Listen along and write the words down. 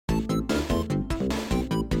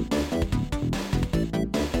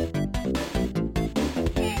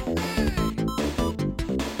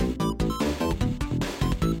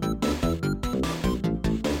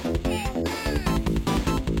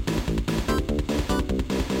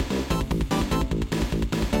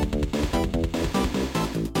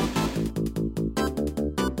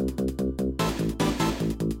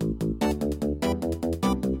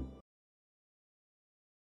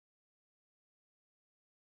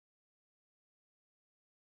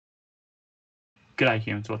G'day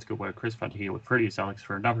humans, what's good work? Chris Fudd here with Prettiest Alex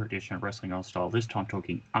for another edition of Wrestling Old Style, this time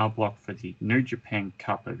talking R Block for the New Japan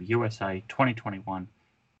Cup of USA 2021.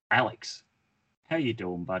 Alex, how you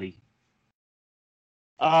doing, buddy?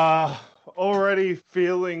 Already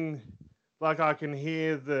feeling like I can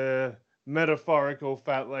hear the metaphorical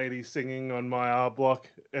fat lady singing on my R Block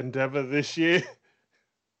endeavor this year.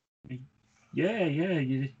 Yeah,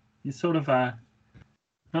 you're sort of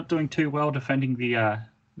not doing too well defending the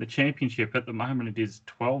championship at the moment. It is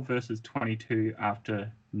 12 versus 22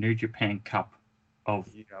 after New Japan Cup of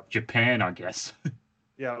Japan, I guess.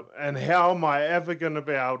 Yeah, and how am I ever going to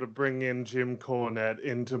be able to bring in Jim Cornette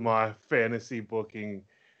into my fantasy booking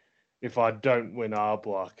if I don't win R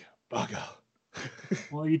Block? Bugger.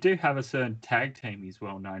 Well, you do have a certain tag team he's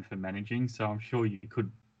well known for managing, so I'm sure you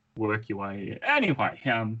could work your way. Anyway,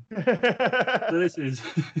 so this is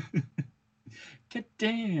God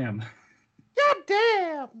damn.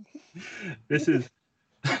 This is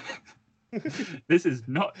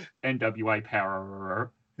not NWA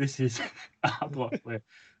Power. This is R Block, where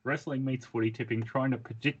wrestling meets footy tipping, trying to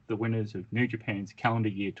predict the winners of New Japan's calendar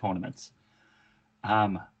year tournaments.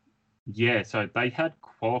 So they had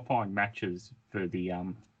qualifying matches for the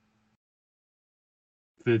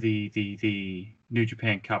New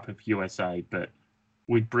Japan Cup of USA, but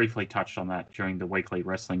we briefly touched on that during the weekly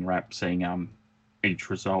wrestling wrap, seeing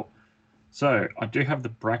each result. So I do have the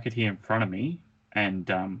bracket here in front of me, and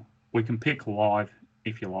we can pick live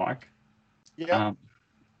if you like. Yeah.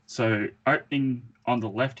 So opening on the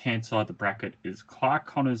left-hand side of the bracket is Clark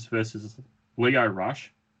Connors versus Leo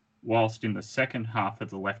Rush, whilst in the second half of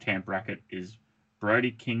the left-hand bracket is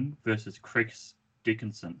Brody King versus Chris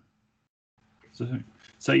Dickinson.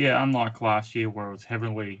 So yeah, unlike last year where it was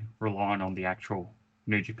heavily reliant on the actual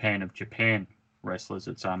New Japan of Japan wrestlers,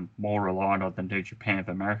 it's more reliant on the New Japan of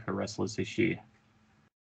America wrestlers this year.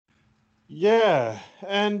 Yeah,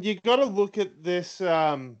 and you got to look at this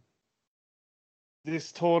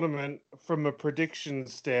this tournament from a prediction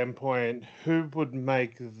standpoint. Who would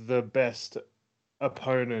make the best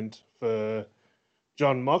opponent for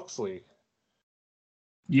Jon Moxley?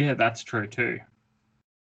 Yeah, that's true too.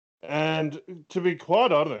 And to be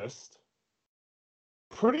quite honest,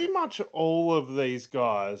 pretty much all of these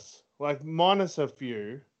guys, like minus a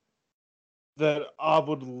few, that I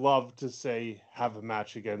would love to see have a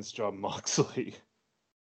match against Jon Moxley.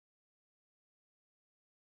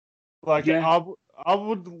 Like, yeah. I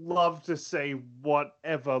would love to see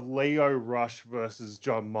whatever Leo Rush versus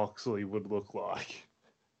Jon Moxley would look like.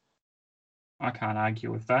 I can't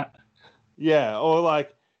argue with that. Yeah, or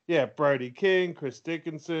like, yeah, Brody King, Chris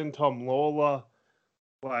Dickinson, Tom Lawler.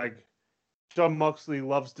 Like, Jon Moxley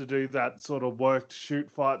loves to do that sort of worked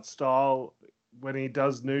shoot fight style when he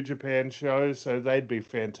does New Japan shows, so they'd be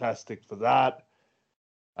fantastic for that.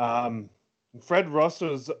 Fred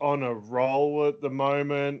Rosser's on a roll at the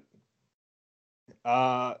moment.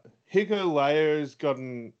 Hikuleo's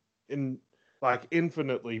gotten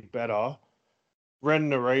infinitely better. Ren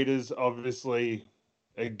Narita's obviously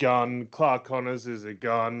a gun. Clark Connors is a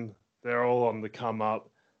gun. They're all on the come up.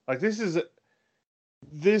 Like,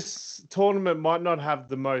 this tournament might not have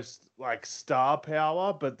the most star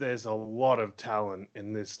power, but there's a lot of talent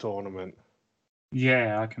in this tournament.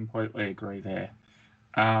 Yeah, I completely agree there.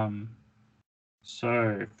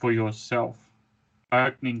 So for yourself,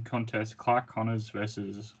 opening contest Clark Connors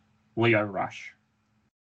versus Leo Rush.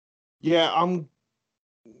 Yeah, I'm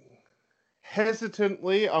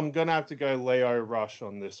gonna have to go Leo Rush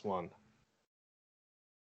on this one.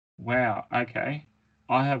 Wow, okay.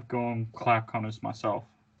 I have gone Clark Connors myself.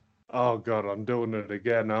 Oh god, I'm doing it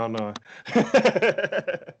again, aren't I?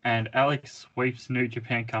 And Alex sweeps New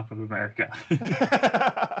Japan Cup of America.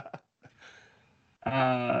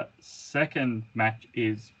 Second match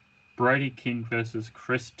is Brody King versus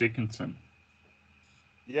Chris Dickinson.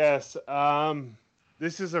 Yes,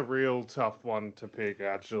 this is a real tough one to pick,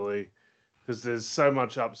 actually, because there's so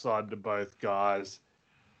much upside to both guys.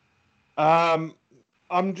 I'm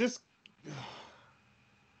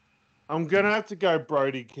gonna have to go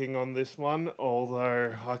Brody King on this one,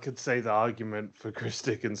 although I could see the argument for Chris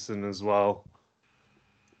Dickinson as well.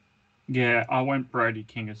 Yeah, I went Brody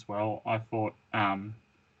King as well. I thought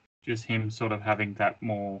just him sort of having that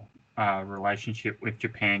more relationship with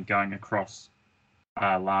Japan going across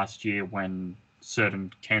last year when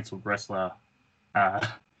certain cancelled wrestler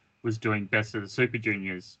was doing Best of the Super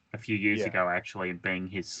Juniors a few years ago, actually, and being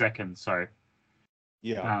his second. So,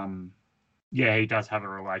 he does have a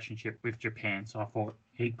relationship with Japan. So I thought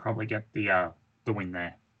he'd probably get the win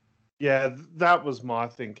there. Yeah, that was my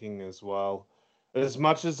thinking as well. As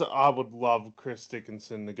much as I would love Chris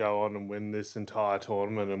Dickinson to go on and win this entire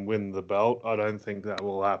tournament and win the belt, I don't think that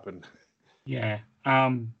will happen. Yeah.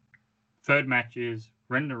 Third match is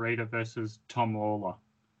Ren Narita versus Tom Lawler.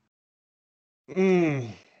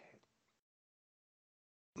 I'm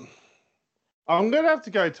going to have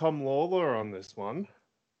to go Tom Lawler on this one.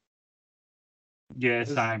 Yeah,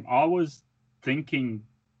 same. I was thinking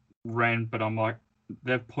Ren, but I'm like,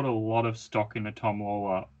 they've put a lot of stock into Tom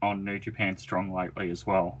Lawler on New Japan Strong lately as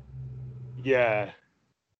well. Yeah.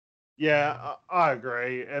 Yeah, I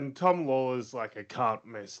agree. And Tom Lawler's like a can't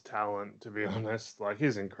miss talent, to be honest. Like,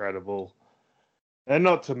 he's incredible. And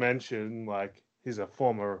not to mention, like, he's a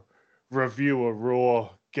former Reviewer Raw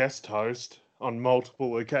guest host on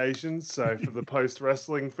multiple occasions. So for the post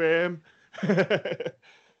wrestling fam.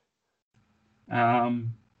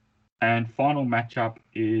 And final matchup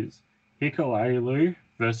is Hikuleu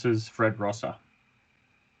versus Fred Rosser.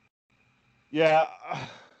 Yeah,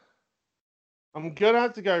 I'm gonna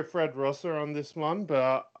have to go Fred Rosser on this one,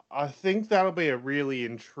 but I think that'll be a really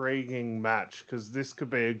intriguing match because this could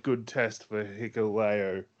be a good test for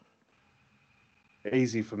Hikuleu.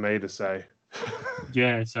 Easy for me to say.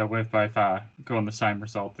 Yeah, so we've both gone the same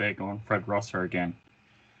result there, going Fred Rosser again.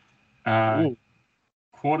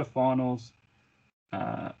 Quarterfinals,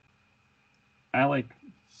 Alex,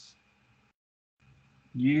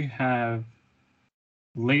 you have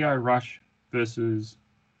Leo Rush versus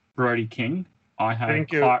Brody King. I have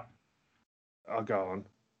Clark. I'll go on.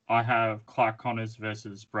 I have Clark Connors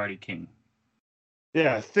versus Brody King.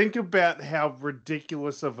 Yeah, think about how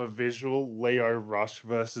ridiculous of a visual Leo Rush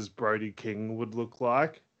versus Brody King would look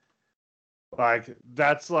like. Like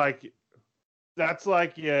that's like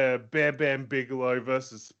yeah, Bam Bam Bigelow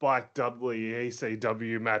versus Spike Dudley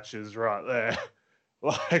ECW matches right there.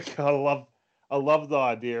 Like I love the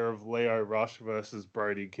idea of Leo Rush versus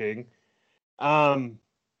Brody King.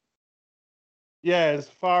 Yeah, as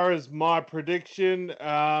far as my prediction,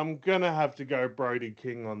 I'm gonna have to go Brody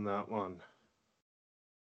King on that one.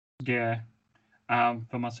 Yeah.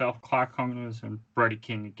 For myself, Clark Connors and Brody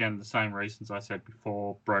King, again, the same reasons I said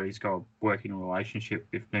before. Brody's got a working relationship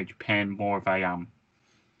with New Japan, more of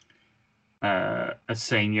a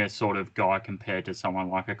senior sort of guy compared to someone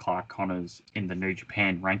like a Clark Connors in the New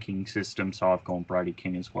Japan ranking system, so I've gone Brody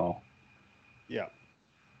King as well. Yeah.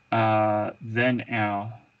 Then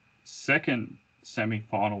our second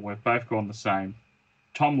semi-final, we've both gone the same.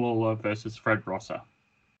 Tom Lawler versus Fred Rosser.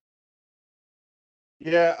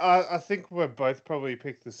 Yeah, I think we've both probably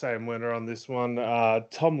picked the same winner on this one.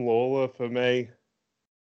 Tom Lawler for me.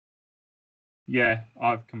 Yeah,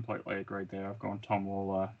 I've completely agreed there. I've gone Tom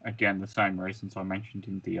Lawler. Again, the same reasons I mentioned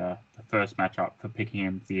in the first matchup for picking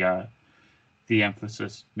him. The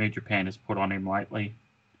emphasis New Japan has put on him lately.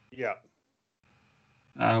 Yeah.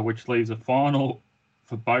 Which leaves a final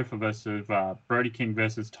for both of us of Brody King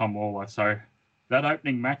versus Tom Lawler. So that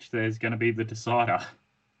opening match there is going to be the decider.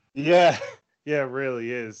 Yeah, yeah, it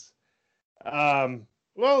really is.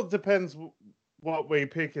 Well, it depends what we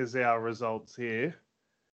pick as our results here.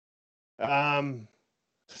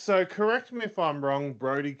 So correct me if I'm wrong.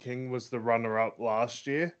 Brody King was the runner-up last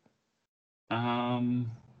year. No,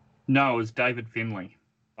 it was David Finlay.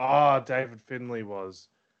 David Finlay was.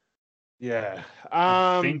 Yeah.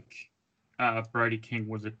 I think Brody King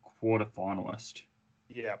was a quarter finalist.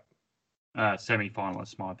 Yeah.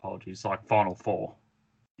 Semi-finalist, my apologies. Like final four.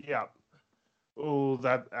 Yeah. Oh,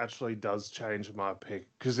 that actually does change my pick.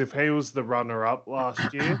 Because if he was the runner-up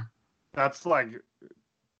last year, that's like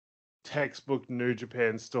textbook New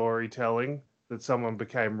Japan storytelling that someone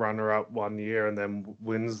became runner-up one year and then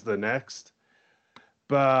wins the next.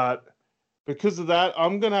 But because of that,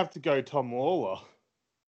 I'm going to have to go Tom Lawler.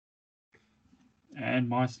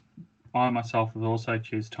 And I myself will also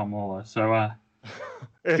choose Tom Lawler. So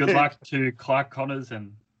good luck to Clark Connors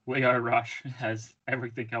and Leo Rush as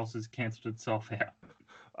everything else has cancelled itself out.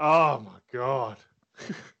 Oh my god.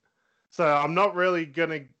 So I'm not really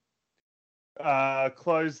going to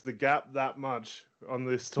close the gap that much on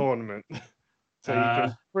this tournament. So you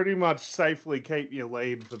can pretty much safely keep your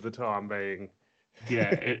lead for the time being.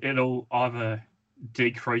 Yeah, it'll either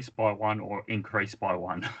decrease by one or increase by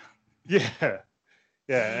one. Yeah.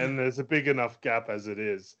 Yeah, and there's a big enough gap as it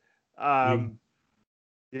is.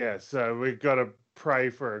 Yeah, so we've got to pray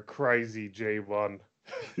for a crazy G1.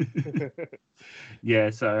 Yeah,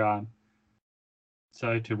 so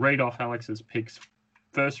to read off Alex's picks,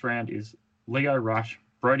 first round is Leo Rush,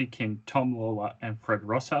 Brody King, Tom Lawler, and Fred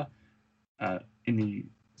Rosser. In the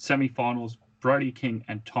semi-finals, Brody King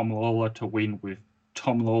and Tom Lawler to win, with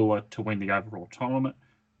Tom Lawler to win the overall tournament.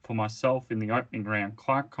 For myself, in the opening round,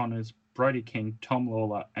 Clark Connors, Brody King, Tom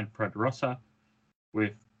Lawler, and Fred Rosser.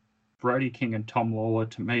 with Brody King and Tom Lawler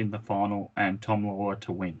to meet in the final and Tom Lawler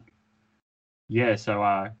to win. Yeah,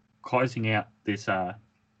 so closing out this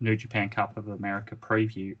New Japan Cup of America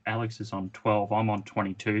preview, Alex is on 12, I'm on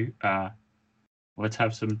 22. Let's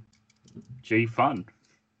have some G fun.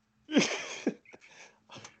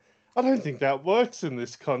 I don't think that works in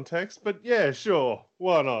this context, but yeah, sure.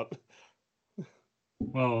 Why not?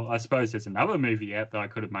 Well, I suppose there's another movie out that I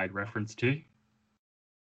could have made reference to.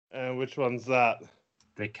 And which one's that?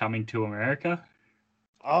 They're Coming to America.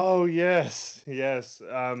 Oh, yes.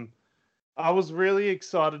 I was really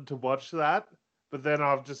excited to watch that, but then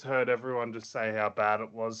I've just heard everyone just say how bad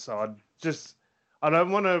it was, so I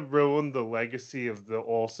don't want to ruin the legacy of the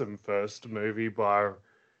awesome first movie by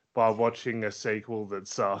watching a sequel that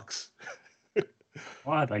sucks.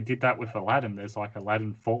 Why? They did that with Aladdin. There's like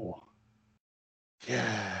Aladdin 4.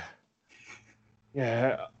 Yeah.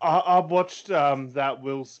 Yeah, I watched that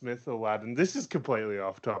Will Smith Aladdin. This is completely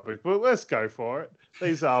off topic, but let's go for it.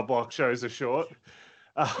 These block shows are short.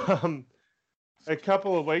 A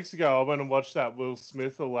couple of weeks ago, I went and watched that Will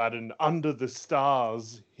Smith Aladdin Under the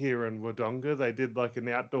Stars here in Wodonga. They did like an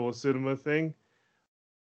outdoor cinema thing.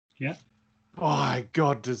 Yeah. My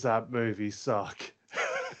God, does that movie suck?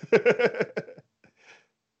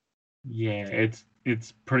 Yeah,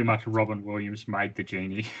 it's pretty much Robin Williams made the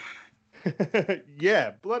genie.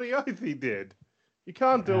 Yeah, bloody oath he did. You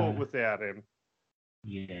can't do it without him.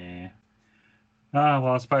 Yeah. Well,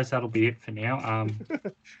 I suppose that'll be it for now.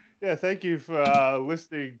 Yeah, thank you for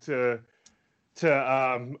listening to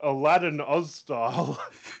Aladdin Ozstyle.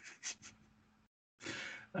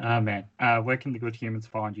 Man, where can the good humans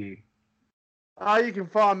find you? You can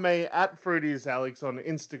find me at FruityIsAlex on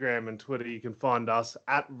Instagram and Twitter. You can find us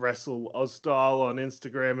at Wrestle Ozstyle on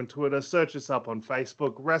Instagram and Twitter. Search us up on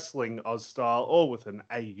Facebook, Wrestling Ozstyle, all with an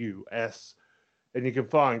AUS. And you can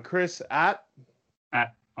find Chris at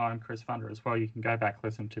I'm Chris Funder as well. You can go back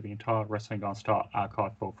listen to the entire Wrestling Ozstyle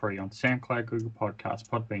archive for free on SoundCloud, Google Podcasts,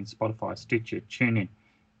 Podbean, Spotify, Stitcher, TuneIn,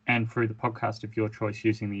 and through the podcast of your choice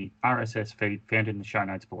using the RSS feed found in the show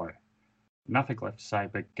notes below. Nothing left to say,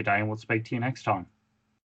 but g'day, and we'll speak to you next time.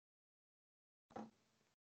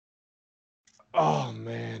 Oh,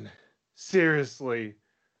 man. Seriously,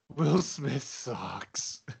 Will Smith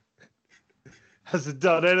sucks. Hasn't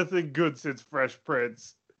done anything good since Fresh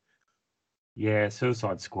Prince. Yeah,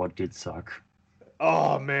 Suicide Squad did suck.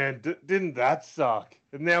 Oh, man, didn't that suck?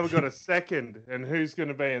 And now we've got a second, and who's going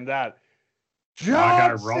to be in that?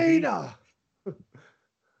 John Cena!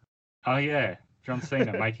 Oh, yeah. John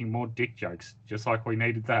Cena making more dick jokes, just like we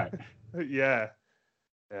needed that. Yeah.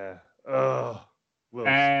 Oh.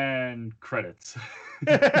 And credits.